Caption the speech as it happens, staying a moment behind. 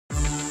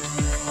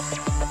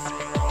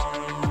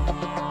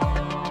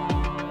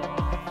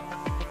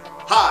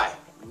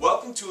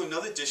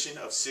another edition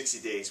of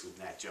 60 Days with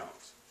Nat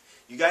Jones.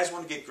 You guys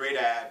want to get great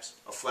abs,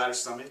 a flatter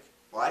stomach?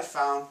 Well, I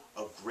found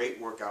a great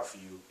workout for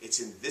you. It's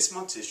in this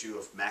month's issue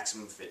of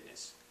Maximum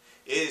Fitness.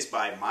 It is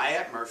by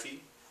Myatt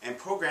and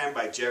programmed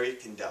by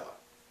Kindela.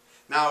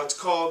 Now, it's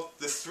called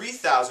the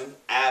 3000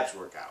 Abs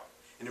Workout.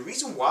 And the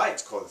reason why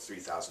it's called the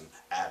 3000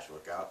 Abs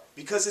Workout,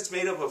 because it's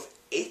made up of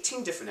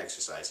 18 different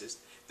exercises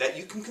that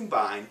you can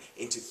combine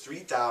into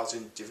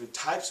 3000 different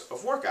types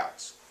of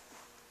workouts.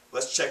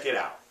 Let's check it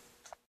out.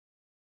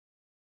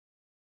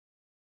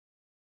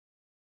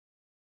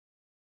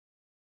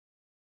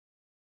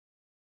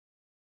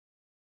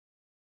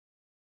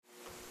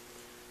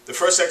 The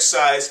first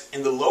exercise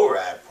in the lower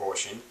ab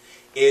portion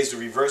is the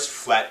reverse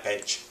flat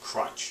bench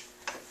crunch.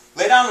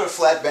 Lay down on a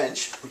flat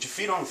bench, put your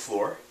feet on the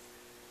floor,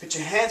 put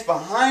your hands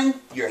behind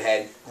your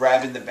head,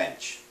 grabbing the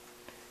bench.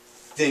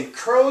 Then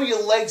curl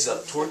your legs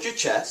up towards your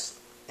chest,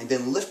 and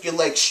then lift your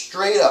legs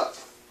straight up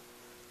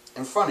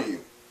in front of you.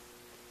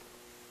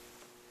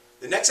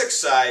 The next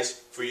exercise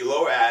for your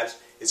lower abs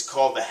is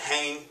called the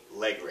hanging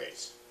leg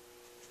raise.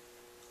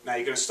 Now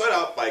you're going to start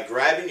out by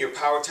grabbing your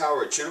power towel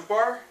or chin-up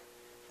bar,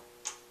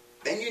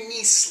 bend your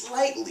knees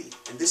slightly,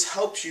 and this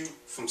helps you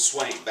from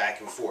swaying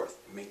back and forth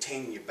and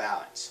maintaining your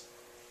balance.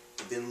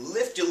 And then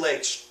lift your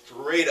legs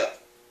straight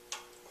up.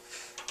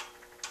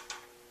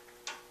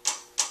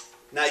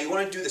 Now you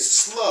want to do this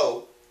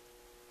slow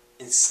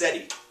and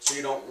steady so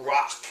you don't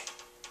rock.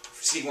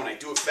 See, when I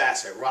do it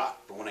fast I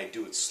rock, but when I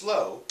do it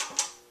slow,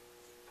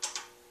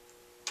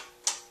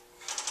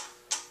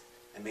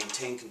 I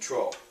maintain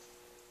control.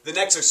 The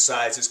next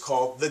exercise is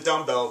called the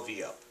dumbbell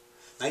V-up.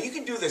 Now you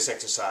can do this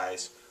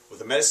exercise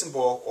with a medicine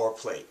ball or a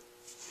plate.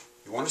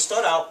 You want to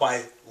start out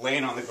by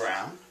laying on the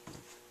ground,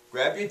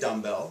 grab your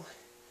dumbbell,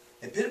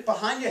 and put it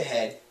behind your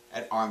head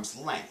at arm's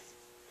length.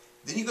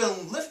 Then you're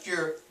going to lift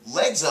your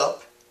legs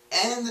up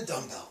and the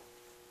dumbbell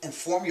and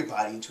form your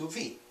body into a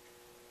V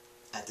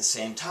at the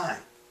same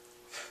time.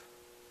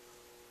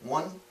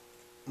 One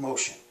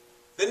motion.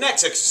 The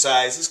next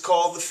exercise is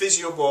called the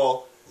physio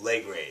ball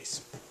leg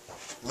raise.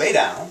 Lay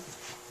down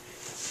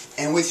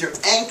and with your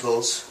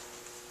ankles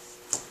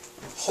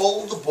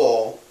hold the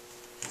ball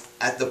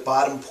at the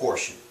bottom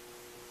portion.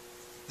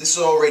 This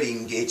already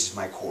engages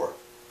my core.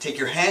 Take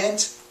your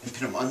hands and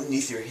put them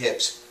underneath your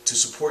hips to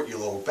support your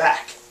lower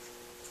back.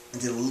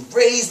 And then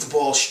raise the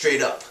ball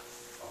straight up.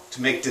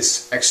 To make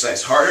this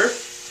exercise harder,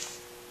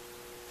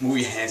 move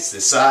your hands to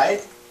the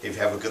side if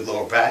you have a good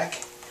lower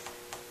back.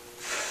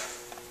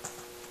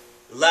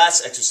 The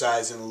last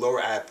exercise in the lower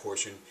ab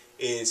portion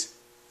is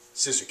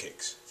scissor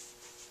kicks.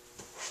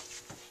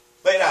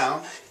 Lay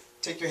down,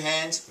 take your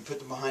hands and put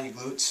them behind your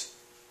glutes.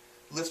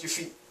 Lift your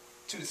feet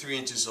 2 to 3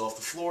 inches off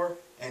the floor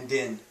and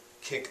then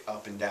kick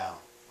up and down.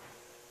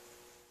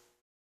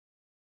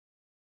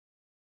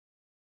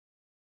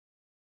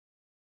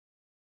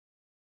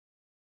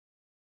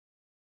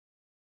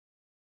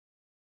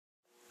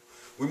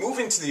 We move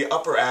into the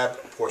upper ab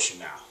portion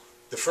now.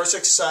 The first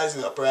exercise in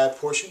the upper ab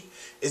portion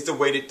is the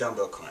weighted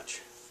dumbbell crunch.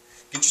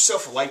 Get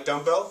yourself a light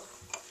dumbbell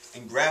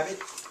and grab it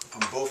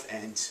on both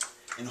ends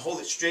and hold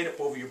it straight up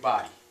over your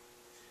body.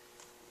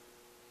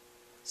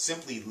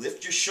 Simply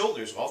lift your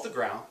shoulders off the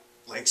ground,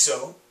 like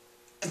so,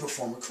 and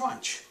perform a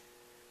crunch.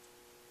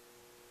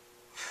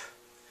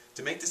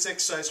 To make this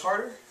exercise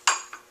harder,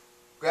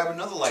 grab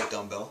another light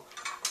dumbbell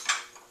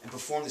and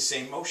perform the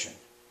same motion.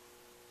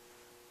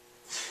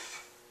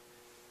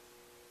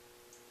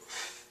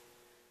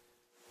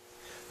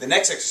 The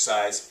next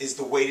exercise is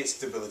the weighted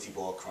stability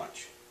ball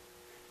crunch.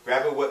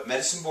 Grab a wet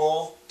medicine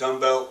ball,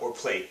 dumbbell, or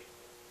plate.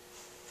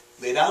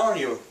 Lay down on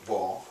your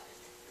ball,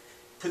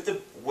 put the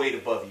weight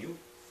above you,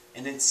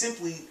 and then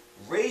simply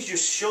raise your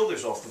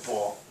shoulders off the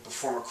ball and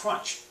perform a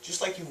crunch,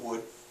 just like you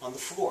would on the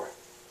floor.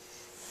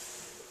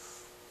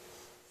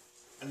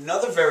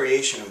 Another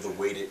variation of the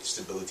weighted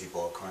stability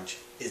ball crunch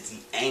is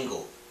the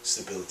angle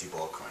stability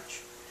ball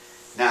crunch.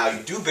 Now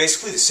you do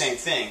basically the same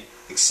thing,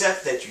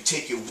 except that you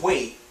take your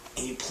weight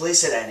and you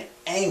place it at an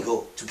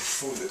angle to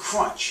perform the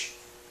crunch.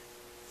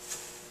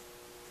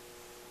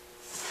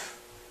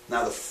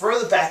 Now the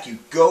further back you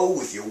go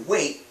with your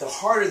weight, the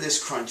harder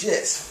this crunch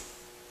is.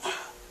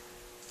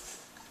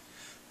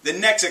 The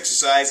next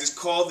exercise is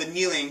called the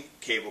kneeling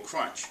cable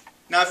crunch.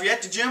 Now if you're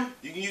at the gym,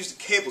 you can use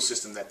the cable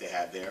system that they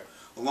have there,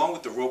 along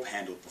with the rope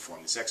handle to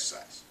perform this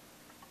exercise.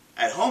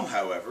 At home,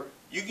 however,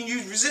 you can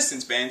use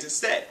resistance bands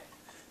instead.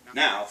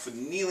 Now for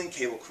the kneeling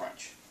cable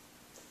crunch.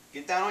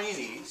 Get down on your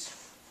knees,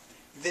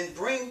 then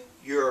bring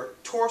your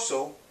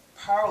torso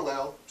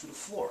parallel to the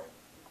floor.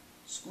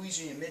 Squeeze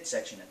in your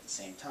midsection at the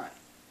same time.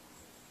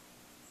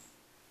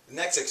 The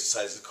next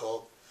exercise is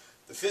called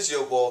the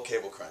physio ball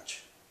cable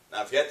crunch.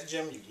 Now if you're at the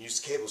gym, you can use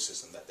the cable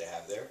system that they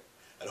have there.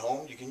 At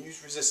home, you can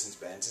use resistance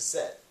bands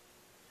instead.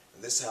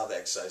 And this is how the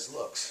exercise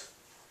looks.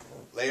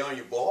 Lay on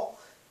your ball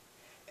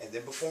and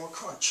then perform a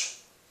crunch.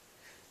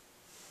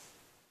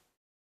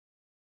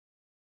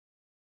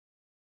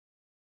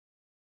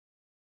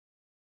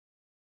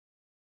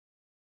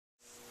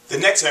 The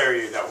next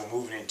area that we're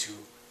moving into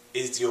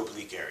is the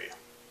oblique area.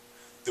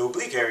 The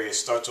oblique area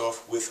starts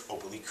off with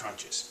oblique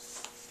crunches.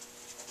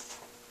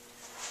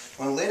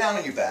 You want to lay down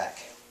on your back,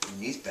 your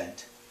knees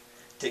bent.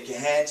 Take your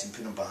hands and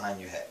put them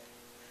behind your head.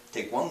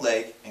 Take one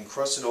leg and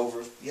cross it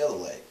over the other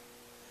leg.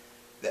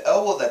 The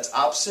elbow that's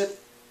opposite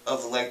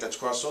of the leg that's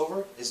crossed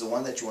over is the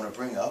one that you want to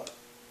bring up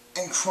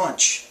and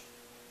crunch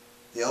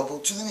the elbow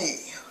to the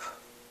knee.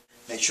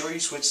 Make sure you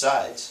switch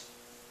sides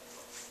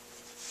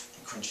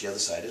and crunch the other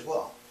side as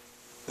well.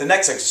 The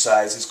next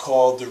exercise is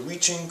called the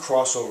reaching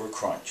crossover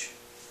crunch.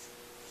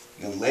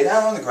 You're going to lay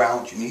down on the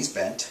ground with your knees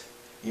bent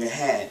and your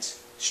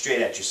hands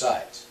straight at your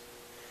sides.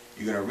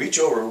 You're going to reach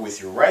over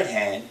with your right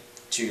hand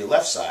to your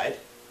left side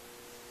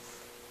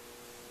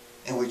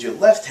and with your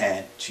left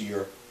hand to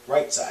your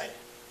right side.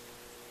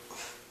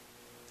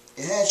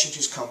 Your hand should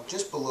just come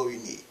just below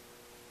your knee.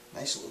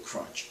 Nice little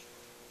crunch.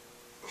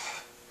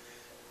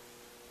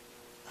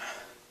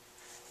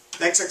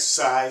 Next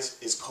exercise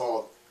is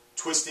called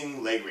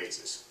twisting leg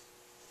raises.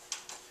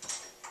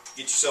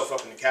 Get yourself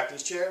up in the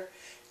captain's chair.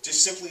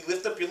 Just simply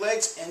lift up your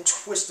legs and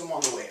twist them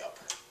on the way up.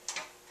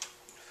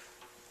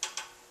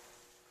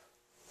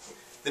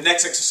 The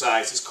next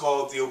exercise is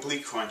called the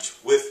oblique crunch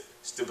with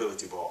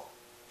stability ball.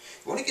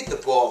 You want to get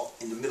the ball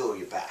in the middle of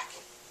your back.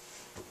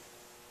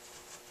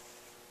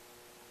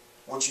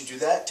 Once you do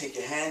that, take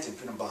your hands and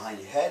put them behind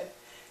your head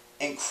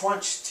and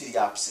crunch to the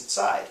opposite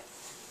side.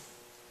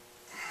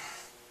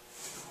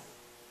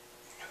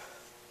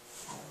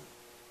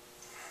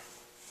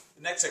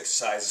 The next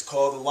exercise is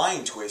called the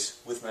lion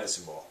twist with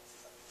medicine ball.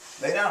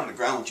 Lay down on the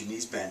ground with your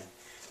knees bent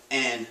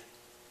and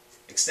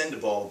extend the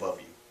ball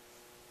above you.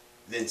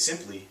 Then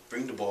simply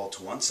bring the ball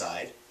to one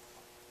side,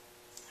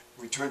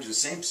 return to the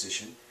same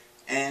position,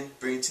 and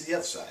bring it to the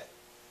other side.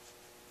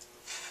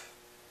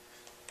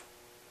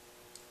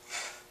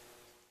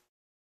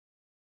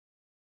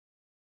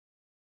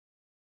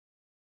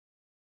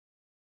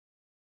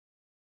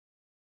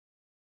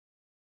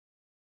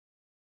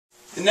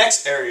 The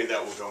next area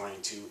that we're going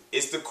into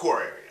is the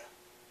core area.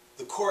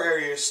 The core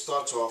area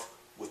starts off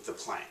with the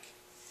plank.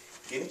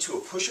 Get into a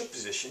push-up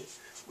position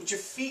with your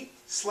feet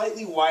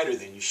slightly wider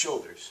than your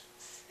shoulders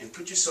and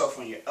put yourself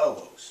on your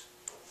elbows.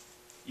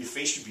 Your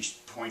face should be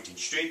pointing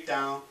straight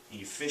down and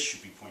your fist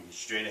should be pointing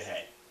straight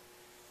ahead.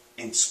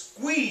 And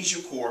squeeze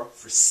your core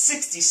for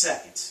 60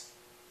 seconds.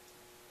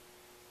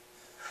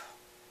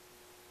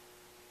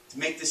 To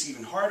make this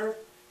even harder,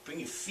 bring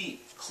your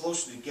feet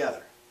closer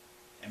together.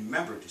 And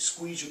remember to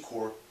squeeze your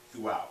core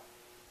throughout.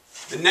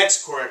 The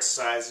next core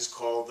exercise is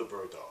called the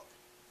bird dog.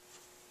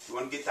 You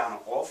want to get down on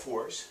all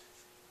fours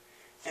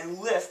and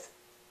lift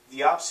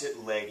the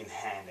opposite leg and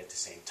hand at the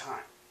same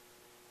time.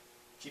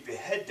 Keep your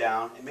head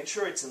down and make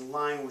sure it's in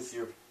line with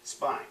your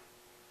spine.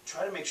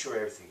 Try to make sure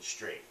everything's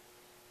straight.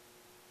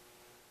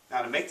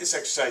 Now to make this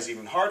exercise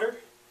even harder,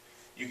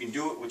 you can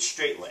do it with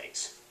straight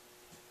legs,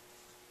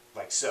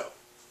 like so.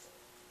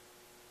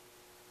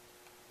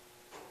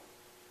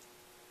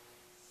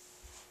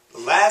 The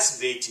last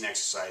of the 18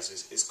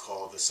 exercises is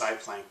called the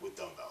side plank with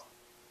dumbbell.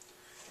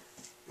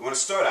 You want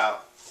to start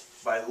out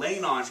by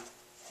laying on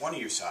one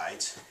of your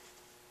sides,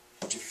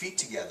 put your feet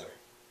together,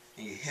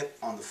 and your hip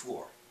on the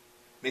floor.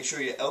 Make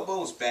sure your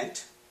elbow is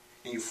bent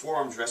and your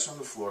forearms rest on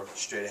the floor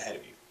straight ahead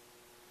of you.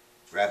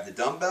 Grab the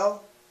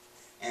dumbbell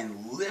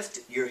and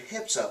lift your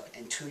hips up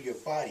until your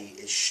body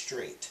is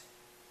straight.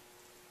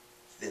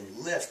 Then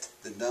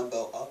lift the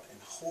dumbbell up and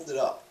hold it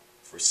up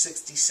for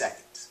 60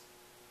 seconds.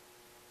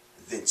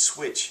 Then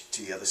switch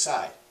to the other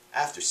side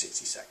after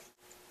 60 seconds.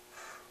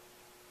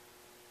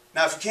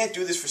 Now if you can't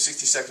do this for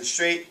 60 seconds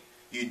straight,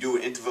 you do it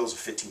in intervals of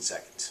 15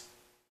 seconds.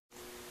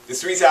 The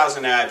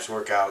 3000 abs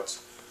workout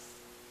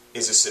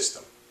is a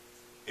system.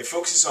 It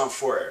focuses on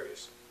 4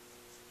 areas: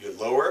 your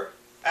lower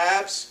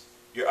abs,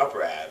 your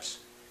upper abs,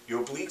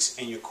 your obliques,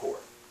 and your core.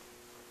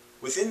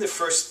 Within the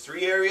first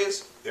 3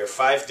 areas, there are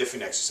 5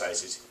 different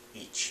exercises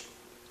each.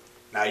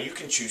 Now you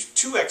can choose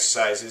 2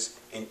 exercises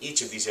in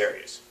each of these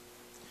areas,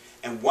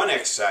 and 1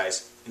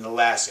 exercise in the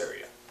last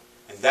area.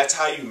 And that's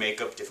how you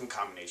make up different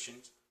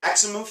combinations.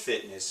 Maximum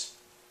Fitness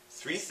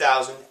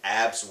 3000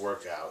 abs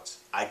workouts,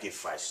 I give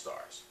 5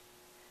 stars.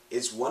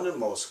 It's one of the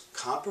most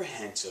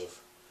comprehensive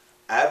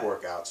ab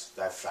workouts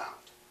that I've found.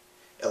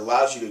 It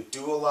allows you to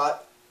do a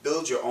lot,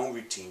 build your own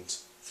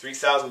routines,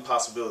 3000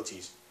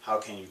 possibilities. How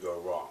can you go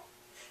wrong?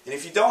 And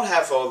if you don't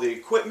have all the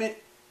equipment,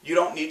 you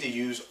don't need to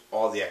use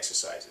all the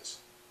exercises,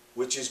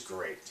 which is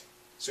great.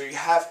 So you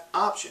have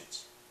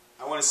options.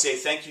 I want to say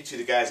thank you to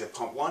the guys at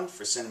Pump One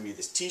for sending me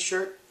this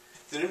t-shirt,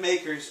 to the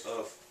makers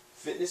of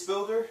Fitness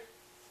Builder,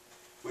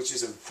 which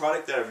is a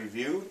product that I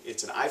reviewed.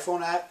 It's an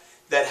iPhone app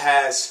that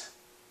has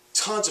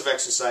tons of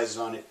exercises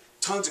on it,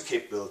 tons of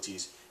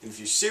capabilities, and if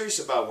you're serious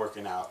about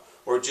working out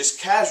or just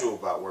casual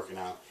about working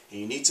out and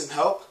you need some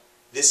help,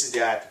 this is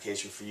the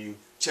application for you.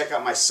 Check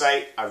out my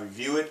site. I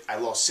review it. I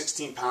lost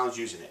 16 pounds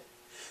using it.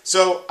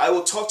 So I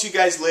will talk to you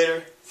guys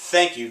later.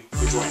 Thank you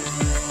for joining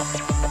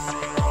me.